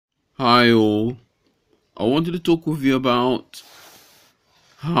Hi all. I wanted to talk with you about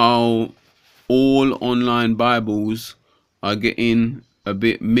how all online Bibles are getting a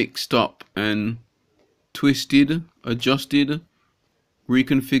bit mixed up and twisted, adjusted,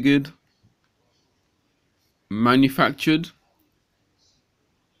 reconfigured, manufactured,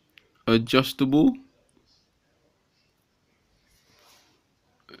 adjustable,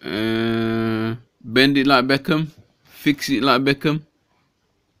 bend it like Beckham, fix it like Beckham,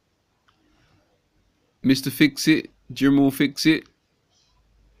 Mr. Fix It, General Fix It,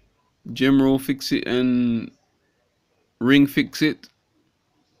 General Fix It, and Ring Fix It.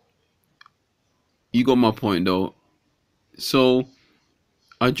 You got my point though. So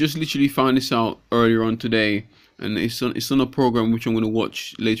I just literally found this out earlier on today, and it's on a program which I'm gonna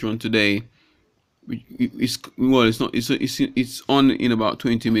watch later on today. It's on in about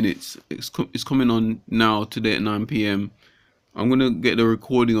 20 minutes. It's coming on now today at 9 p.m. I'm gonna get the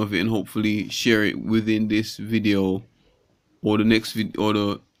recording of it and hopefully share it within this video or the next video,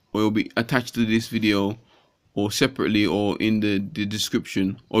 or it'll be attached to this video or separately or in the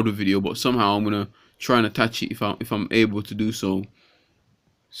description of the video. But somehow I'm gonna try and attach it if I'm able to do so.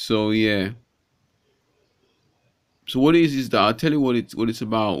 So yeah. So what it is that I'll tell you what it's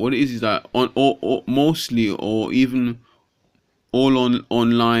about. What it is that on or mostly or even all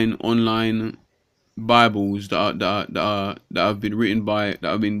online Bibles that have been written by, that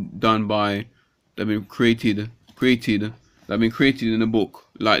have been done by, that have been created that have been created in a book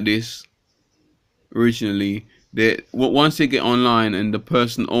like this originally. They once they get online and the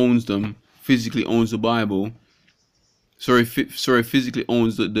person owns them, physically owns the Bible, physically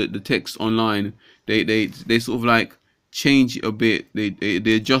owns the text online, they sort of like change it a bit.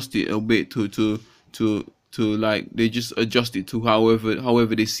 They adjust it a bit to like, they just adjust it to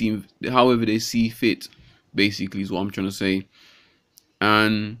however they see fit, basically, is what I'm trying to say.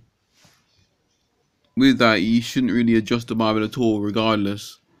 And with that, you shouldn't really adjust the Bible at all,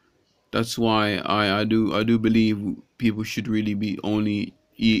 regardless. That's why I do believe people should really be only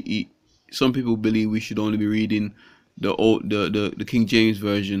some people believe we should only be reading the King James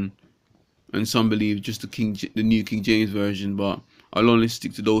version, and some believe just the New King James version, but I'll only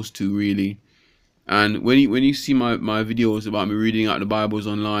stick to those two really. And when you see my videos about me reading out the Bibles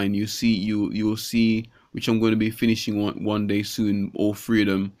online, you will see, which I'm going to be finishing one day soon, all three of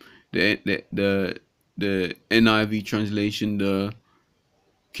them, the NIV translation, the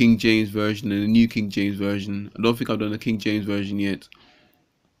King James version, and the New King James version. I don't think I've done the King James version yet,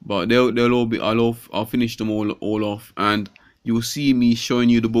 but they'll all be, I'll finish them all off, and you will see me showing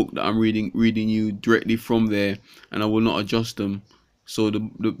you the book that I'm reading you directly from there, and I will not adjust them. So the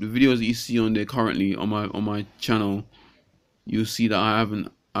videos that you see on there currently on my channel, you'll see that I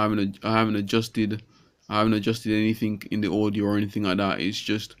haven't adjusted anything in the audio or anything like that. It's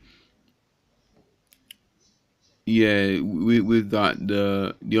just, yeah, with that,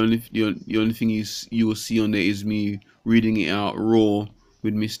 the only thing you will see on there is me reading it out raw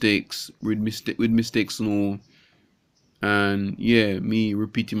with mistakes and all, and yeah, me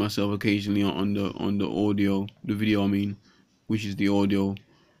repeating myself occasionally on the audio, the video I mean, which is the audio.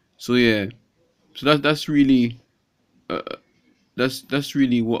 So yeah, so that's really that's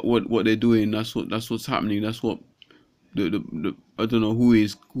really what they're doing. That's what's happening. That's what the I don't know who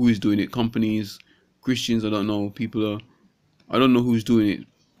is doing it. Companies, Christians, I don't know. People are, I don't know who's doing it.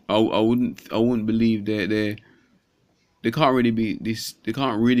 I wouldn't believe they can't really be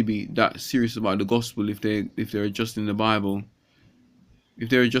that serious about the gospel if they're adjusting the Bible. If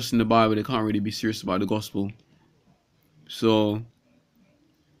they're adjusting the Bible, they can't really be serious about the gospel. So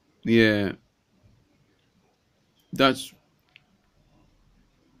yeah, that's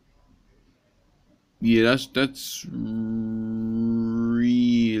that's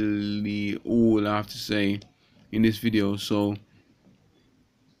really all I have to say in this video. So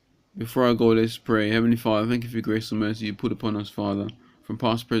before I go, let's pray. Heavenly Father, thank you for your grace and mercy you put upon us, Father, from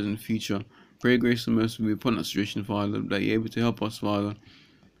past, present, and future. Pray grace and mercy be upon that situation, Father, that you're able to help us, Father,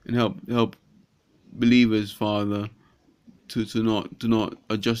 and help believers, Father, to not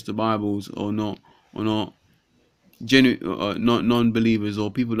adjust the Bibles, or not genuine, not non-believers or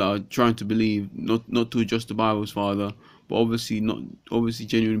people that are trying to believe, not to adjust the Bibles, Father. But obviously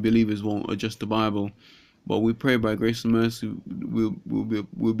genuine believers won't adjust the Bible. But we pray by grace and mercy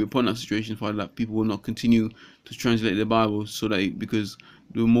we'll be upon that situation, Father, that people will not continue to translate the Bible, so that because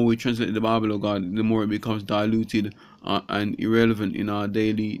the more we translate the Bible, oh God, the more it becomes diluted and irrelevant in our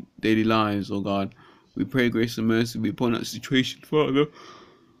daily lives, oh God. We pray grace and mercy be upon that situation, Father.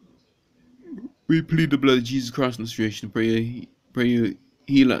 We plead the blood of Jesus Christ in the situation. Pray you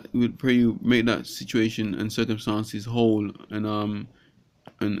heal it. We pray you make that situation and circumstances whole, and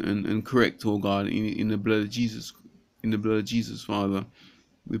and correct, oh God, in the blood of Jesus, in the blood of Jesus, Father.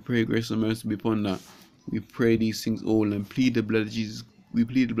 We pray grace and mercy be upon that. We pray these things all and plead the blood of Jesus. We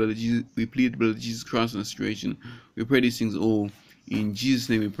plead the blood of Jesus. We plead the blood of Jesus Christ in the situation. We pray these things all. In Jesus'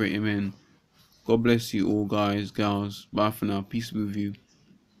 name we pray, amen. God bless you all, guys, gals. Bye for now. Peace be with you.